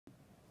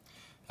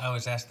I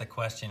was asked the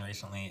question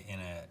recently in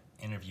an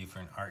interview for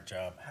an art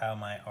job, how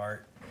my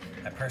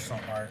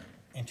personal art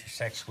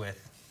intersects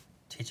with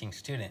teaching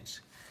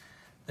students.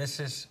 This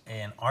is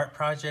an art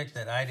project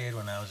that I did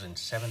when I was in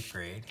 7th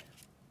grade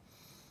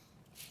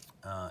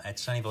at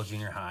Sunnyvale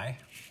Junior High.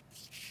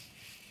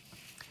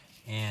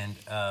 And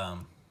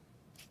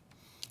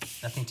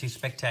nothing too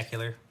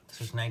spectacular. This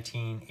was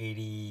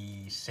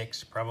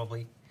 1986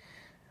 probably,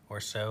 or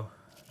so,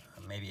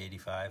 maybe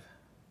 85.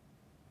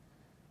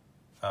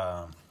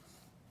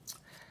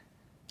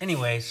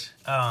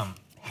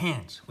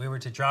 Hands. We were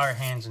to draw our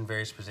hands in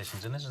various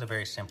positions, and this is a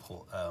very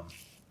simple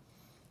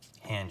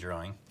hand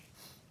drawing,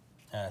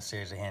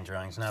 series of hand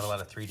drawings, not a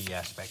lot of 3D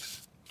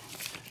aspects.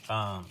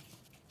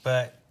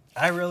 But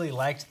I really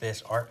liked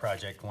this art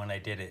project when I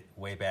did it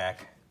way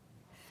back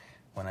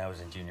when I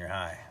was in junior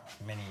high,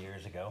 many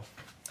years ago.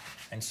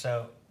 And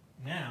so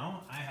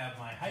now I have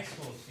my high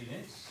school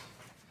students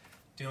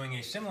doing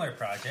a similar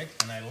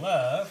project, and I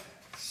love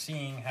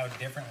seeing how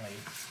differently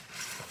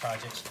the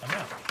projects come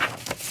out.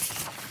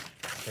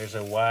 There's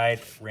a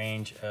wide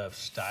range of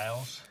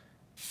styles,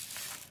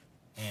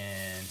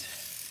 and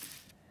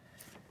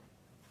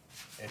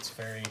it's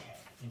very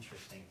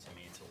interesting to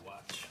me to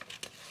watch.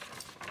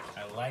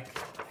 I like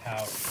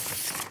how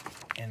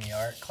in the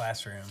art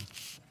classroom,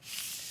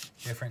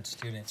 different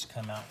students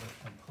come out with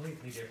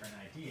completely different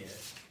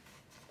ideas.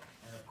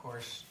 And of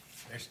course,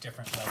 there's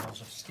different levels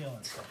of skill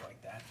and stuff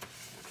like that.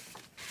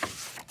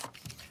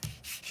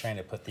 Trying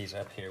to put these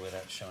up here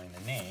without showing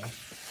the name.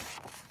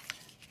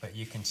 But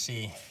you can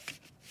see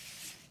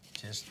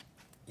just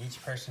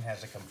each person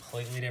has a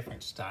completely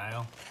different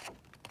style,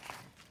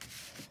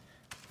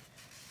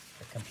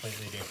 a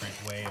completely different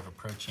way of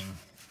approaching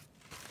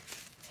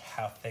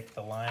how thick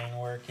the line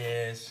work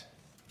is.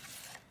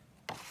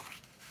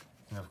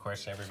 And of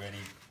course, everybody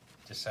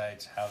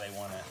decides how they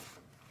want to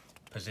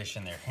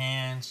position their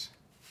hands.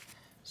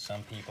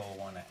 Some people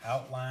want to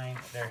outline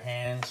their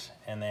hands,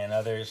 and then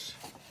others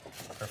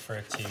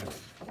prefer to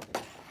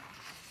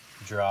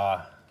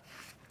draw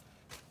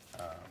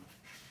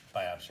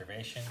by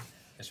observation.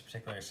 This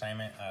particular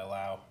assignment, I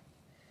allow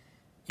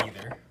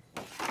either,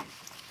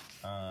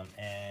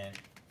 and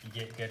you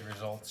get good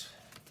results,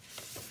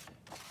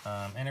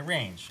 and a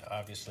range,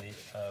 obviously,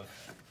 of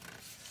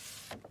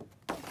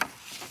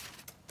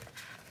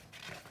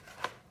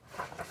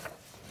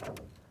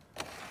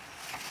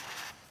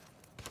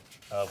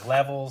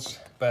levels,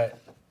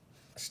 but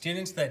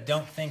students that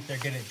don't think they're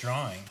good at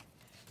drawing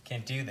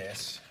can do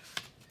this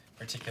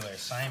particular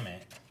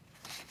assignment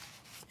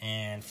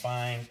and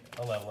find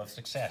a level of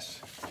success.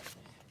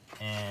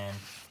 And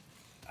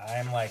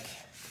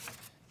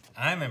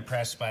I'm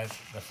impressed by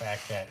the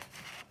fact that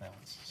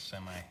one's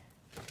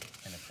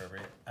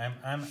semi-inappropriate.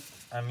 I'm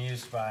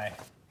amused by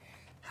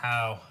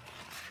how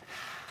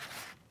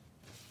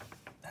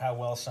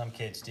well some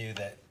kids do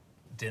that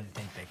didn't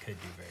think they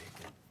could do very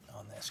good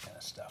on this kind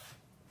of stuff.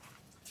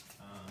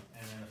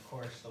 And then of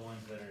course the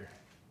ones that are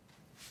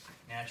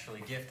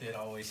naturally gifted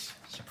always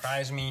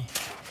surprise me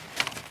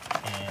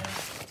and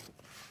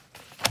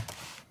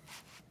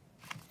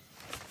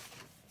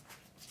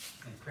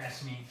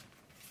impress me.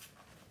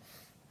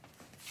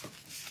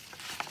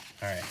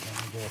 All right, let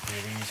me go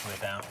through these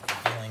without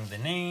revealing the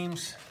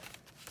names,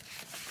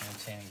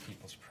 maintaining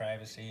people's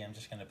privacy. I'm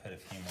just going to put a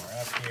few more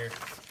up here.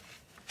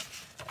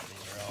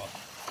 These are all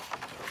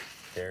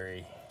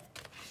very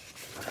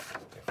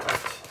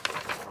different.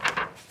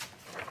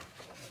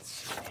 Let's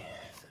see.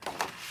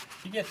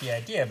 You get the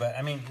idea, but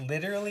I mean,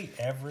 literally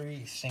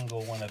every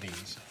single one of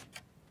these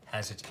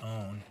has its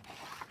own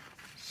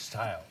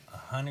style,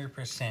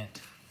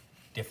 100%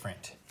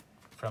 different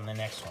from the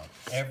next one.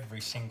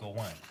 Every single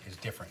one is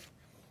different.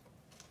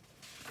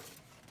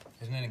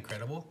 Isn't it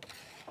incredible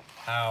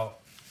how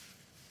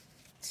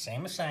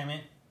same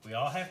assignment, we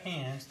all have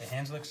hands, the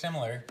hands look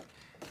similar,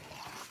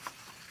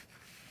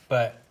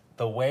 but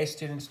the way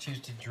students choose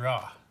to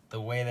draw, the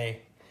way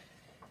they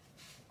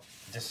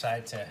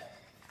decide to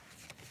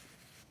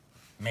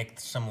make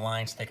some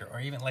lines thicker, or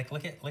even like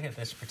look at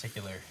this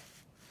particular,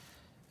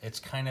 it's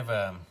kind of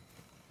a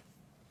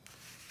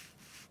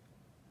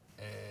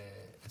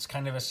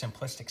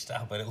simplistic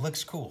style, but it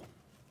looks cool.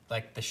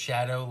 Like the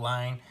shadow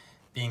line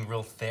being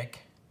real thick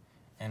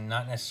and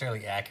not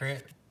necessarily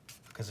accurate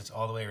because it's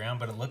all the way around,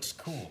 but it looks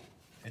cool.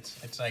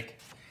 It's like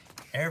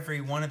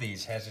every one of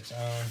these has its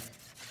own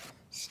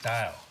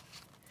style.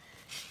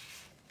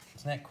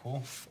 Isn't that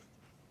cool?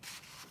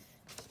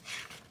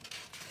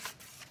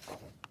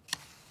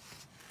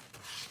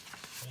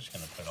 I'm just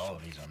gonna put all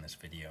of these on this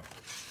video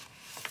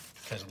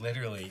because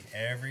literally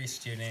every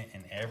student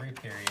in every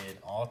period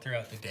all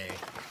throughout the day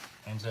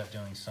ends up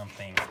doing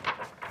something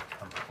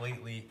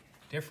completely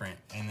different.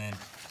 And then,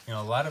 you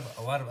know, a lot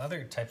of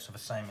other types of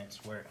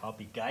assignments where I'll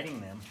be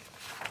guiding them,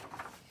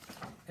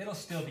 it'll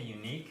still be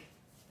unique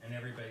and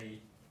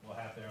everybody will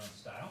have their own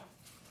style.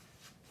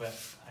 But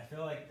I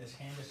feel like this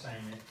hand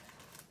assignment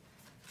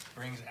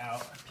brings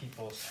out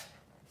people's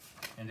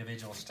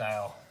individual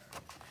style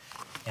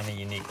in a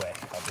unique way.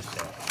 I'll just say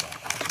it like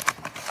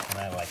that. And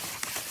I like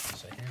it.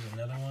 So here's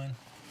another one.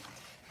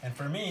 And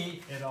for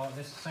me,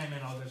 this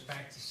assignment all goes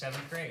back to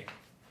 7th grade.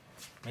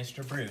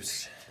 Mr.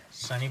 Bruce,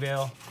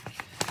 Sunnyvale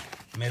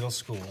Middle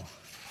School.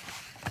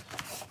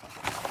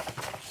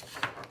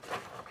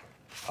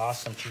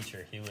 Awesome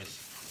teacher. He was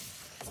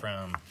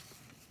from,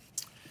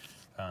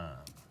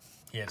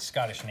 he had a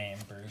Scottish name,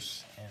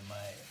 Bruce, and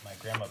my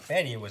grandma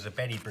Betty was a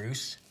Betty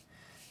Bruce.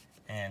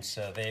 And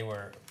so they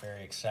were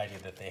very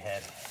excited that they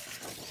had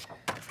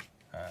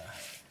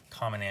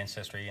common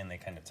ancestry, and they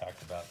kind of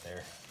talked about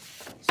their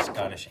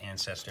Scottish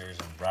ancestors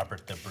and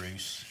Robert the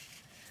Bruce,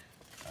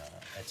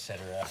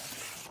 etc.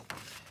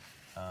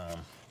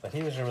 But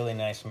he was a really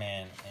nice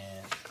man,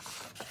 and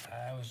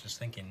I was just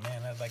thinking,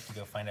 man, I'd like to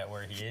go find out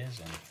where he is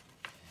and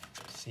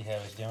see how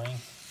he's doing.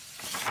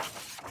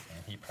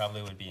 And he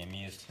probably would be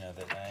amused to know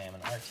that I am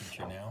an art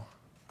teacher now.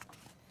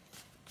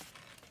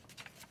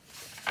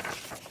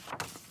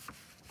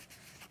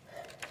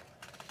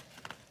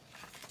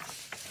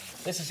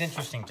 This is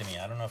interesting to me.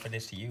 I don't know if it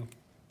is to you.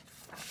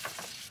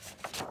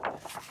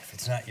 If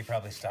it's not, you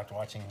probably stopped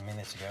watching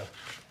minutes ago.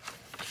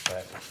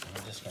 But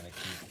I'm just going to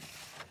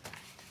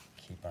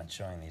keep on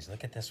showing these.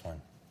 Look at this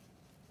one.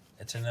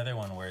 It's another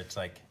one where it's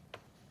like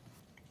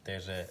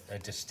there's a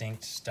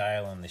distinct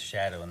style in the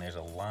shadow, and there's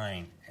a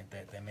line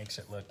that makes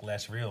it look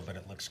less real, but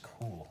it looks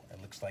cool. It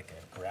looks like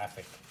a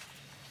graphic,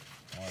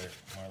 more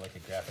like a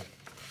graphic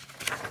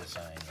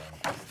design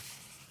than...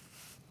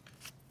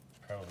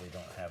 Probably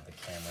don't have the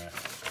camera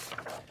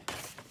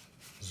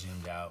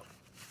zoomed out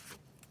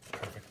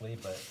perfectly,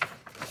 but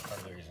part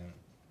of the reason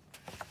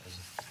is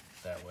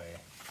that way,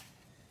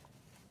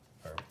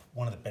 or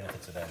one of the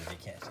benefits of that is you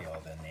can't see all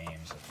the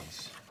names of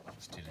these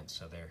students,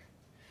 so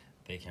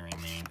they can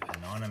remain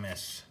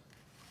anonymous,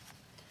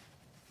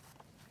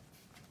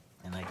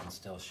 and I can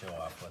still show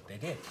off what they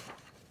did.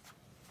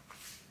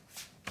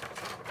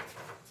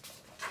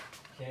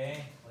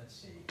 Okay, let's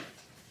see.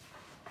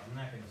 I'm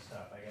not going to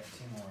stop. I got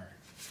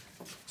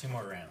two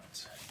more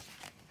rounds.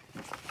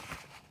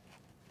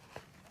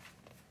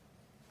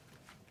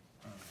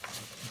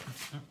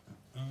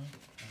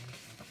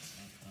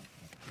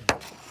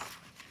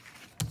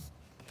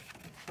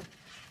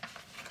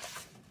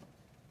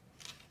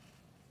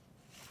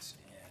 Let's see,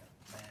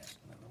 last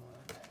another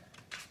one.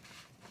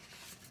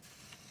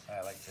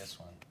 I like this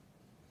one.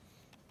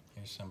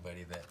 Here's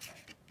somebody that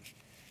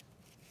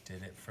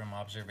did it from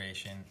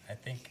observation. I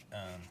think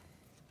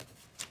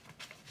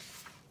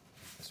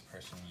this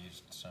person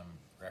used some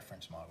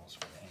reference models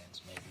for the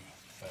hands, maybe,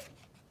 but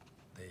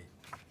they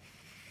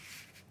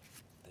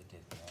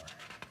did more.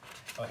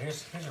 Oh,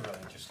 here's a really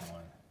interesting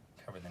one.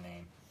 Cover the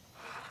name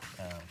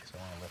because I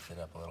want to lift it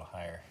up a little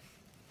higher.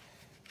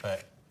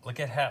 But look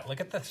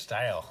at the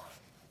style.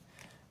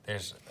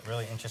 There's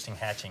really interesting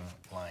hatching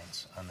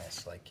lines on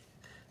this, like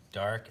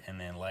dark and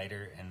then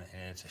lighter, and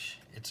it's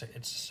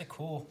just a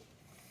cool.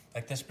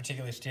 Like this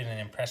particular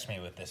student impressed me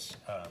with this,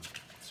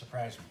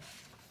 surprised me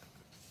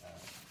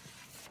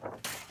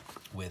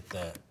with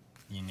the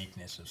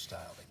uniqueness of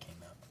style that came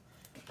out.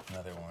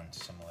 Another one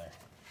similar.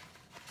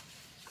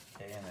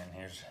 Okay, and then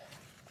here's a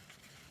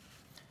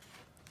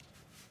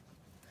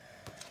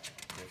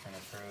different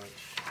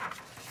approach.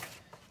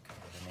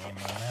 Cover the name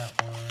on that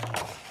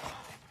one.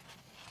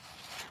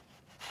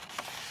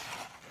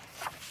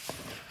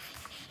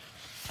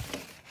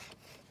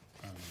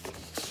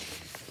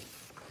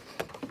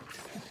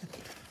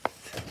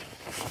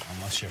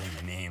 Almost showing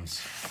the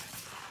names.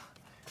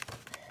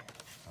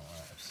 I don't want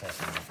to upset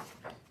any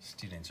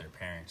students or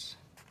parents.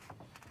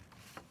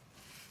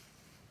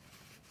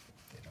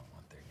 They don't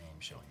want their name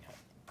showing up.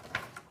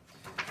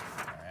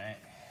 All right,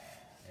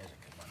 there's a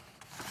good one.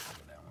 Look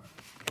at that one.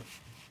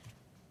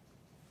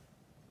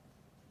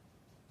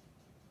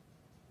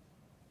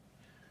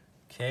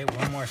 Okay,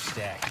 one more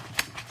stack.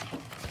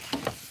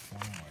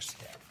 One more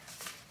stack.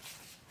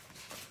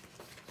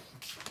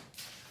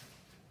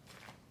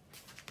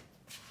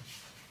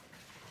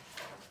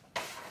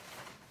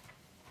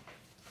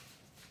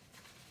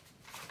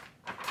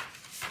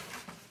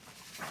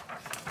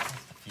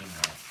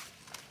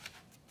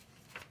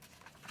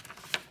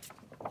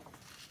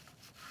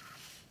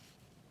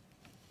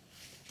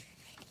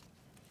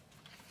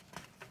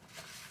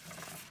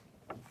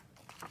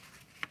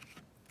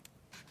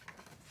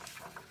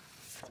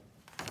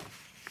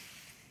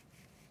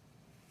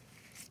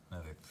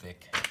 Another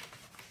thick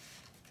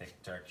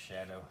dark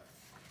shadow.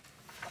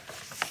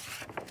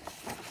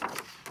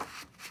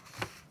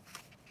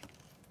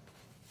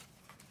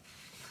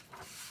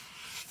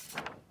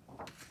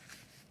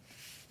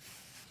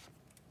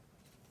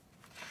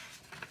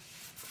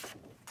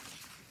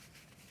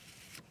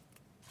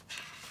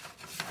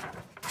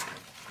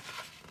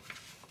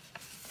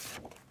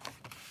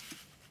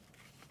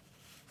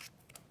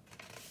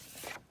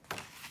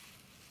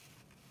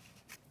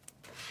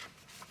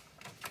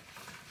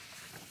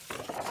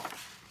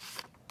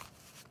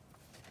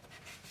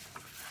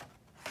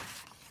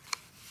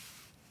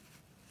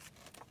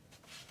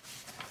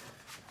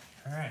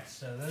 All right,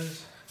 so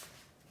those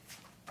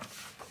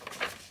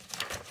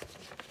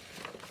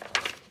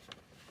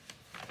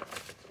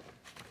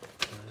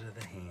are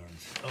the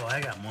hands. Oh, I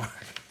got more.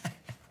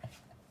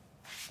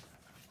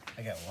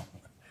 I got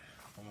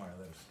one more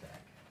little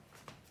stack.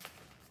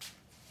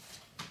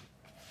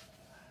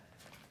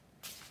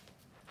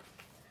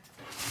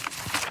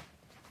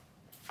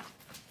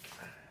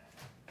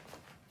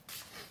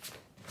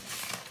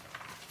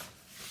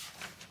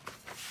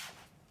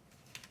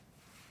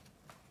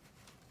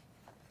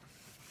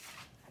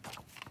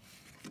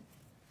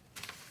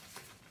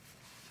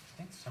 I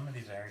think some of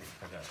these I already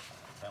put up.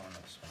 That one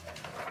looks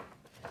familiar.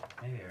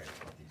 Maybe I already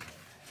put these up.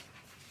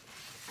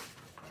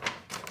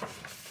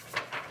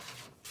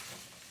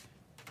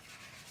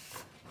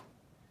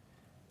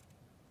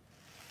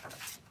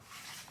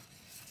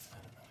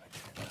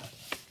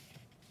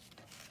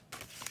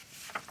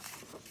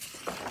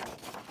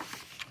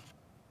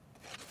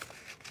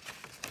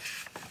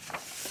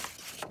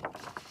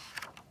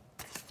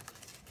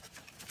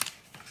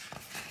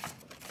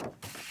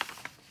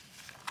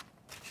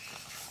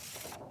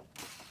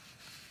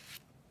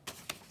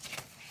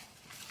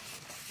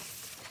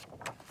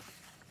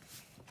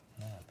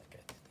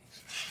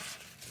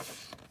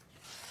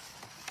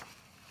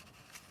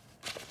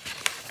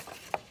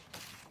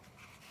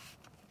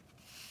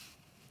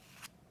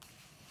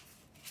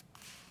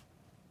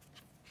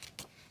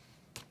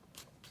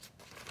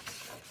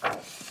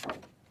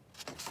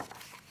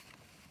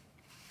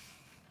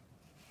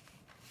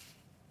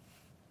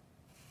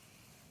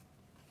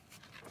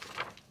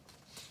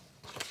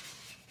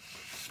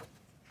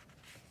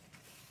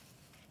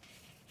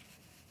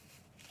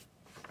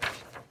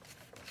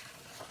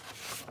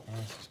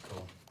 This is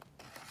cool.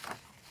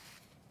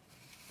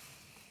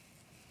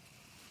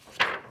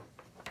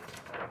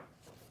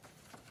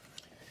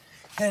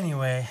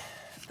 Anyway,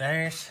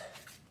 there's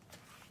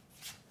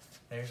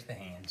the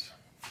hands.